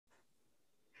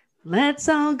Let's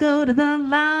all go to the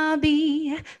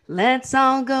lobby. Let's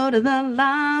all go to the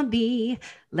lobby.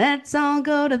 Let's all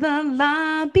go to the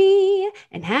lobby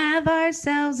and have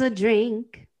ourselves a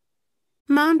drink.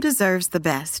 Mom deserves the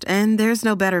best, and there's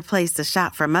no better place to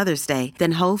shop for Mother's Day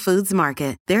than Whole Foods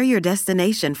Market. They're your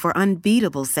destination for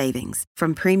unbeatable savings,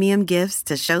 from premium gifts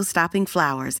to show-stopping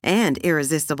flowers and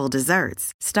irresistible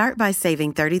desserts. Start by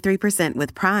saving 33%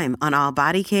 with Prime on all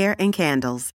body care and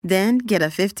candles. Then get a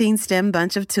 15-stem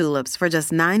bunch of tulips for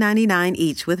just $9.99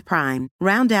 each with Prime.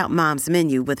 Round out Mom's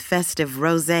menu with festive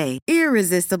rosé,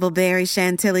 irresistible berry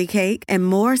chantilly cake, and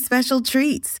more special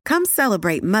treats. Come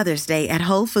celebrate Mother's Day at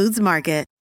Whole Foods Market.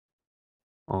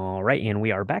 All right, and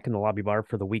we are back in the lobby bar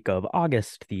for the week of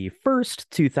August the 1st,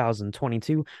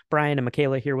 2022. Brian and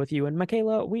Michaela here with you. And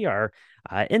Michaela, we are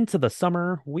into the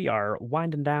summer. We are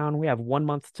winding down. We have 1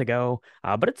 month to go,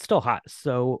 but it's still hot.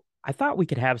 So I thought we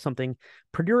could have something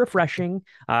pretty refreshing,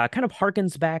 kind of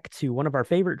harkens back to one of our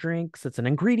favorite drinks. It's an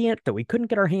ingredient that we couldn't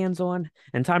get our hands on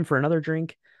in time for another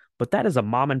drink, but that is a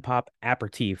mom and pop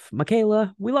aperitif.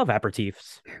 Michaela, we love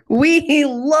aperitifs. We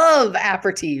love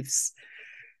aperitifs.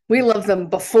 We love them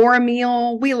before a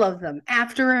meal. We love them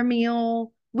after a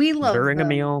meal. We love During a them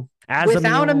meal, as a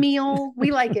without a meal. meal.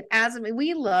 We like it as a meal.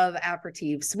 We love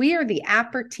aperitifs. We are the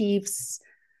aperitifs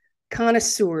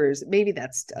connoisseurs. Maybe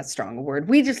that's a strong word.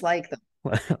 We just like them.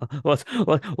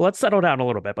 let's settle down a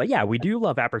little bit. But yeah, we do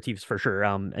love aperitifs for sure.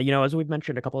 As we've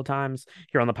mentioned a couple of times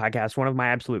here on the podcast, one of my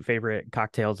absolute favorite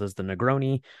cocktails is the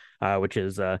Negroni, which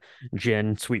is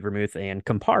gin, sweet vermouth, and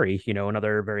Campari,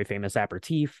 another very famous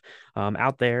aperitif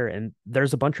out there. And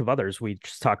there's a bunch of others. We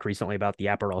just talked recently about the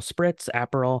Aperol Spritz,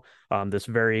 Aperol, this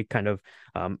very kind of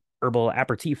herbal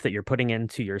aperitif that you're putting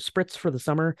into your spritz for the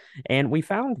summer. And we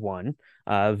found one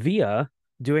via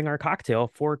doing our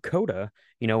cocktail for Coda,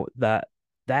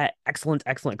 that excellent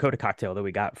Coda cocktail that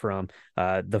we got from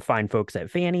the fine folks at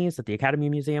Fanny's at the Academy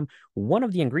Museum. One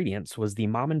of the ingredients was the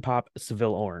Mom and Pop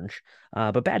Seville Orange.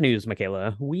 But bad news,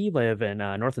 Michaela, we live in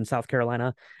North and South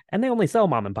Carolina, and they only sell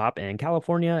Mom and Pop in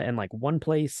California and like one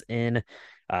place in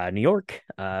New York.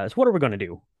 So what are we going to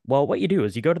do? Well, what you do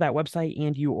is you go to that website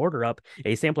and you order up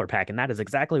a sampler pack, and that is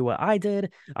exactly what I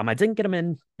did. I didn't get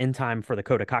them in time for the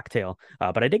Coda cocktail,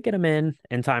 but I did get them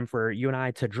in time for you and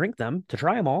I to drink them, to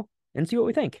try them all, and see what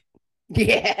we think.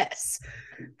 Yes.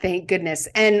 Thank goodness.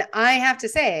 And I have to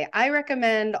say, I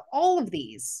recommend all of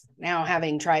these now,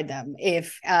 having tried them.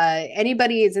 If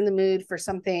anybody is in the mood for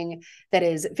something that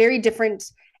is very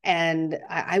different and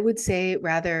I would say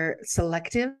rather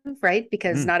selective, right?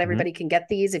 Because not Mm-hmm. everybody can get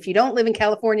these. If you don't live in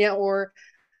California or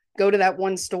go to that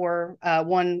one store,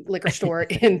 one liquor store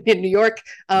in New York,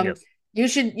 Yes.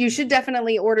 you should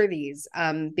definitely order these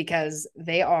because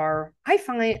they are, I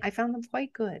found them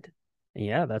quite good.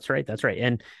 Yeah, that's right. That's right.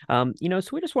 And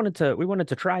so we wanted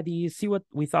to try these, see what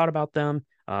we thought about them,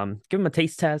 give them a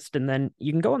taste test, and then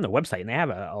you can go on the website and they have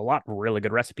a lot of really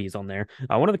good recipes on there.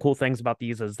 One of the cool things about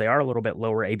these is they are a little bit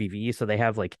lower ABV, so they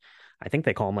have like I think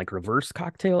they call them like reverse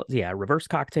cocktails. Yeah, reverse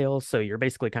cocktails. So you're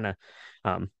basically kind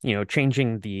of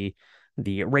changing the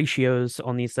ratios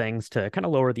on these things to kind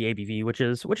of lower the ABV, which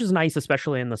is nice,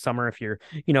 especially in the summer if you're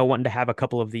wanting to have a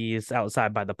couple of these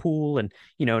outside by the pool and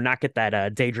not get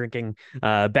that day drinking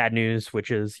bad news,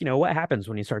 which is what happens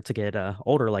when you start to get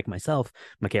older like myself,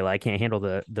 Michaela. I can't handle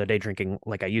the day drinking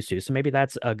like I used to, so maybe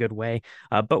that's a good way.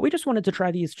 But we just wanted to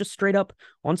try these just straight up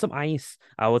on some ice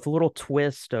with a little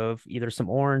twist of either some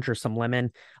orange or some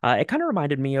lemon. It kind of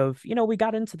reminded me of we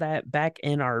got into that back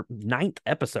in our ninth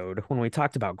episode when we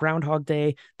talked about Groundhog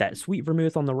Day, that sweet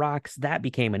vermouth on the rocks. That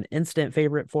became an instant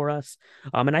favorite for us.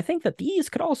 And I think that these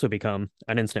could also become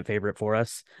an instant favorite for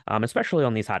us, especially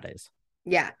on these hot days.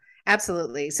 Yeah,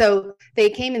 absolutely. So they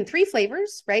came in three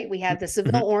flavors, right? We had the Mhm.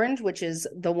 Seville Orange, which is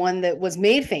the one that was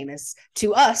made famous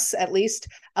to us, at least,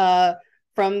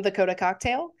 from the Coda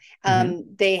cocktail.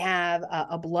 Mhm. They have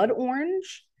a blood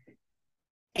orange,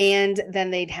 and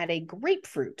then they'd had a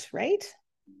grapefruit, right?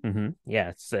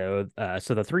 Yeah. So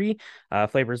the three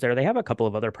flavors there, they have a couple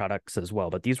of other products as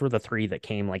well, but these were the three that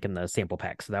came like in the sample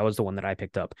pack. So that was the one that I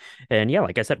picked up. And yeah,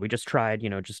 like I said, we just tried,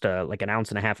 just like an ounce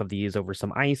and a half of these over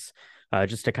some ice,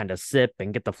 just to kind of sip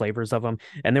and get the flavors of them.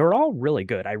 And they were all really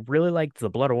good. I really liked the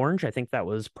blood orange. I think that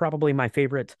was probably my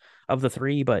favorite of the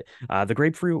three, but the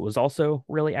grapefruit was also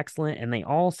really excellent. And they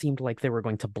all seemed like they were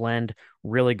going to blend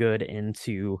really good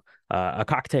into a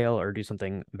cocktail or do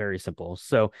something very simple.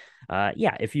 So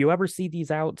yeah, if you ever see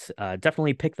these out,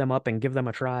 definitely pick them up and give them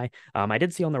a try. I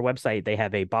did see on their website they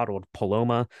have a bottled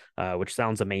Paloma, which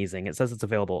sounds amazing. It says it's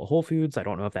available at Whole Foods. I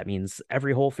don't know if that means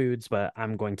every Whole Foods, but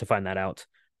I'm going to find that out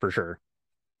for sure.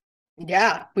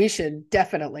 Yeah, we should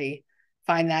definitely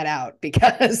find that out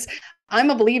because I'm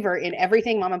a believer in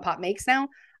everything mom and pop makes now.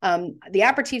 The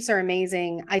aperitifs are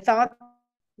amazing. I thought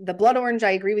the blood orange,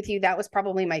 I agree with you. That was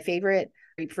probably my favorite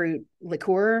grapefruit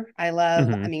liqueur. I love,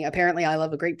 I mean, apparently I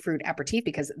love a grapefruit aperitif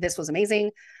because this was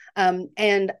amazing.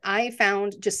 And I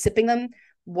found just sipping them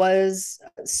was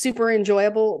super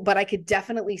enjoyable, but I could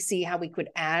definitely see how we could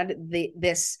add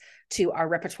this to our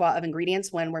repertoire of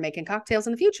ingredients when we're making cocktails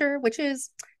in the future, which is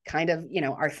kind of,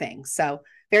 our thing. So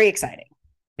very exciting.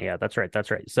 Yeah, that's right.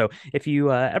 That's right. So if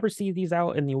you ever see these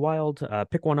out in the wild,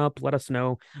 pick one up. Let us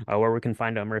know where we can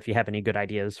find them, or if you have any good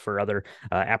ideas for other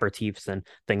aperitifs and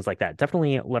things like that.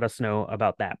 Definitely let us know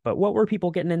about that. But what were people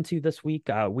getting into this week?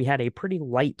 We had a pretty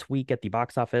light week at the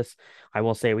box office. I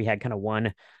will say we had kind of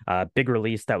one big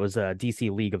release that was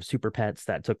DC League of Super Pets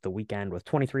that took the weekend with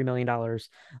 $23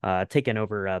 million, taking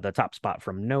over the top spot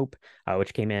from Nope,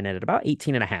 which came in at about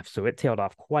 18.5. So it tailed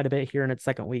off quite a bit here in its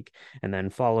second week, and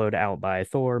then followed out by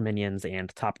Thor, Minions,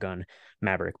 and Top Gun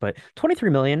Maverick. But 23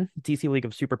 million, DC League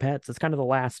of Super Pets, it's kind of the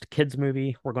last kids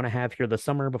movie we're going to have here this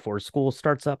summer before school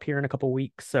starts up here in a couple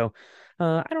weeks. So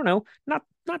I don't know, not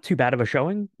too bad of a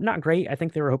showing. Not great. I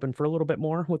think they were hoping for a little bit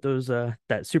more with those that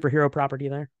superhero property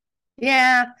there.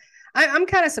 Yeah, I'm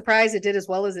kind of surprised it did as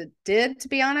well as it did, to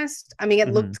be honest. I mean,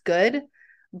 it looked good,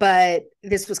 but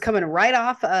this was coming right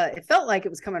off. It felt like it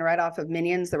was coming right off of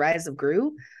Minions: The Rise of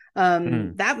Gru.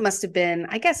 That must have been,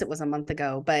 I guess it was a month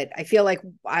ago, but I feel like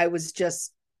I was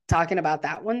just talking about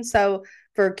that one. So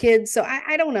for kids, so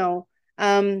I don't know.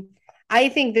 I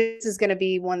think this is going to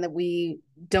be one that we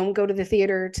don't go to the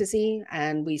theater to see,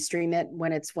 and we stream it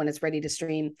when it's ready to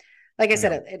stream. Like I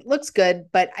said, it looks good,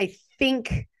 but I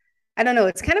think, I don't know,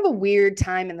 it's kind of a weird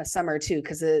time in the summer too,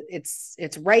 because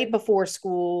it's right before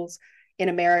schools in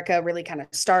America really kind of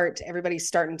start. Everybody's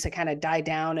starting to kind of die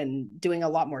down and doing a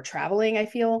lot more traveling, I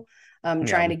feel,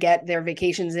 trying to get their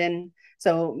vacations in.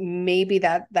 So maybe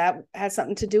that has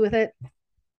something to do with it.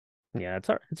 Yeah,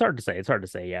 it's hard to say. It's hard to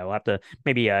say. Yeah, we'll have to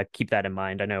maybe keep that in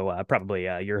mind. I know probably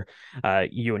you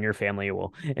and your family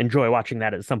will enjoy watching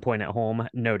that at some point at home,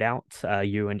 no doubt.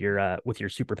 You and your with your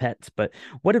super pets. But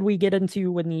what did we get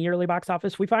into in the yearly box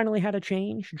office? We finally had a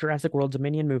change. Jurassic World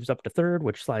Dominion moves up to third,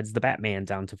 which slides the Batman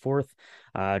down to fourth.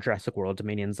 Jurassic World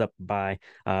Dominion's up by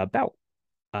about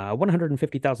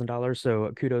 $150,000. So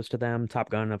kudos to them. Top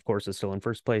Gun, of course, is still in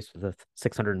first place with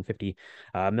 $650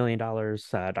 million.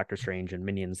 Doctor Strange and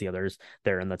Minions, the others,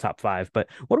 they're in the top five. But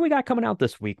what do we got coming out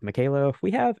this week, Michaela?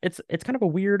 We have it's kind of a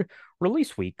weird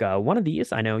release week. One of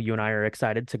these, I know you and I are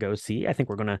excited to go see. I think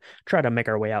we're gonna try to make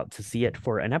our way out to see it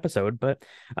for an episode. But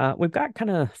we've got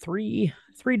kind of three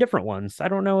different ones. I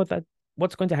don't know if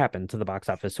what's going to happen to the box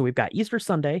office. So we've got Easter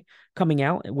Sunday coming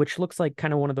out, which looks like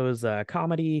kind of one of those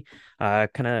comedy,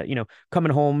 kind of,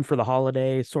 coming home for the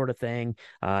holiday sort of thing.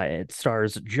 It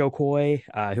stars Jo Koy,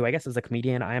 who I guess is a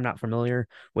comedian. I am not familiar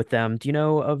with them. Do you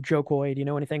know of Jo Koy? Do you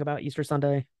know anything about Easter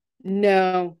Sunday?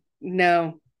 No.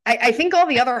 I think all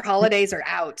the other holidays are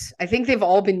out. I think they've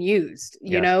all been used.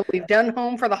 We've done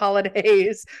Home for the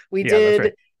Holidays. We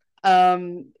did.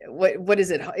 What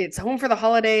is it? It's Home for the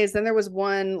Holidays. Then there was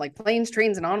one like Planes,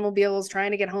 Trains, and Automobiles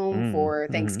trying to get home for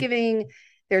Thanksgiving.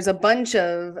 There's a bunch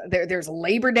of there's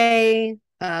Labor Day,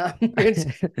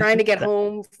 trying to get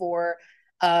home for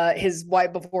his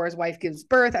wife before his wife gives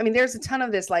birth. I mean, there's a ton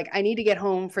of this, like, I need to get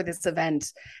home for this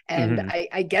event. And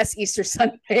I guess Easter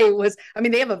Sunday was, I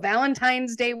mean, they have a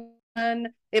Valentine's Day one,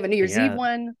 they have a New Year's Eve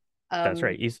one. That's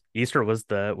right. Easter was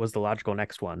the logical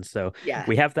next one. So yeah,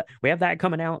 we have that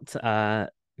coming out.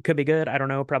 Could be good. I don't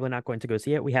know. Probably not going to go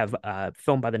see it. We have a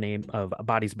film by the name of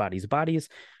Bodies, Bodies, Bodies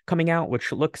coming out,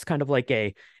 which looks kind of like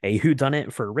a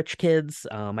whodunit for rich kids.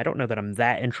 I don't know that I'm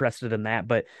that interested in that,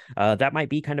 but that might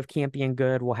be kind of campy and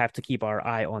good. We'll have to keep our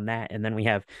eye on that. And then we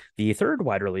have the third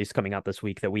wide release coming out this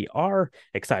week that we are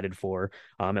excited for.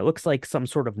 It looks like some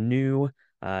sort of new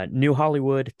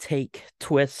Hollywood take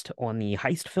twist on the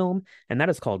heist film, and that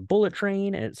is called Bullet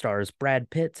Train, and it stars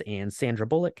Brad Pitt and Sandra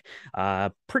Bullock.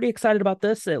 Pretty excited about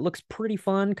this. It looks pretty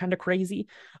fun, kind of crazy.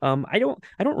 I don't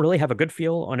really have a good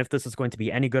feel on if this is going to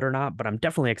be any good or not, but I'm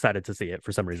definitely excited to see it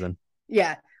for some reason.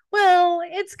 Yeah. Well,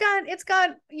 it's got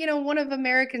one of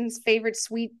Americans' favorite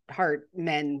sweetheart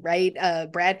men, right?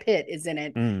 Brad Pitt is in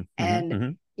it.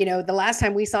 And the last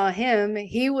time we saw him,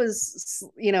 he was,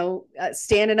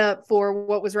 standing up for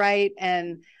what was right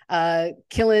and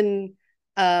killing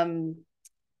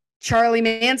Charlie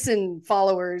Manson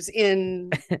followers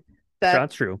in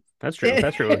That's true.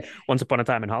 Once Upon a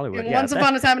Time in Hollywood. Once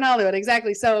Upon a Time in Hollywood.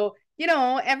 Exactly. So,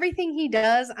 everything he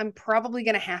does, I'm probably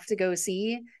going to have to go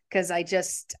see, because I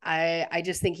just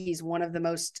think he's one of the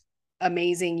most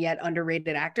amazing yet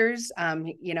underrated actors,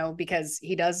 because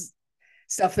he does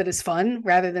stuff that is fun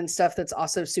rather than stuff that's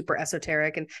also super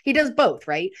esoteric. And he does both,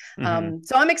 right?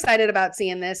 So I'm excited about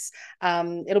seeing this.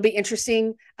 It'll be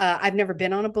interesting. I've never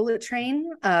been on a bullet train.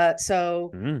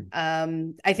 So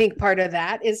I think part of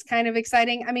that is kind of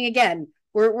exciting. I mean, again,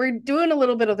 we're doing a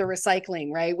little bit of the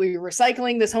recycling, right? We're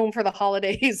recycling this Home for the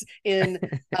Holidays in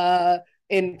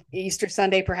Easter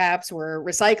Sunday, perhaps. We're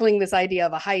recycling this idea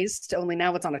of a heist, only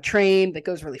now it's on a train that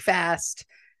goes really fast.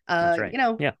 That's right.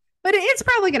 Yeah. But it's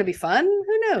probably going to be fun.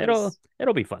 Who knows?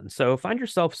 It'll be fun. So find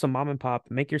yourself some mom and pop,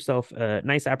 make yourself a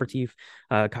nice aperitif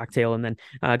cocktail, and then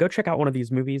go check out one of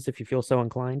these movies if you feel so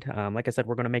inclined. Like I said,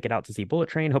 we're going to make it out to see Bullet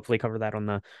Train. Hopefully, cover that on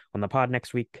the pod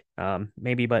next week,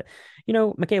 maybe. But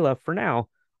Michaela, for now,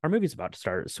 our movie's about to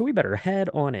start, so we better head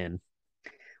on in.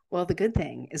 Well, the good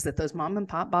thing is that those mom and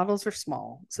pop bottles are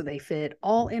small, so they fit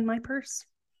all in my purse.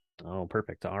 Oh,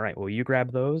 perfect. All right. Well, you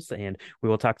grab those, and we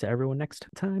will talk to everyone next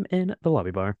time in the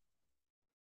lobby bar.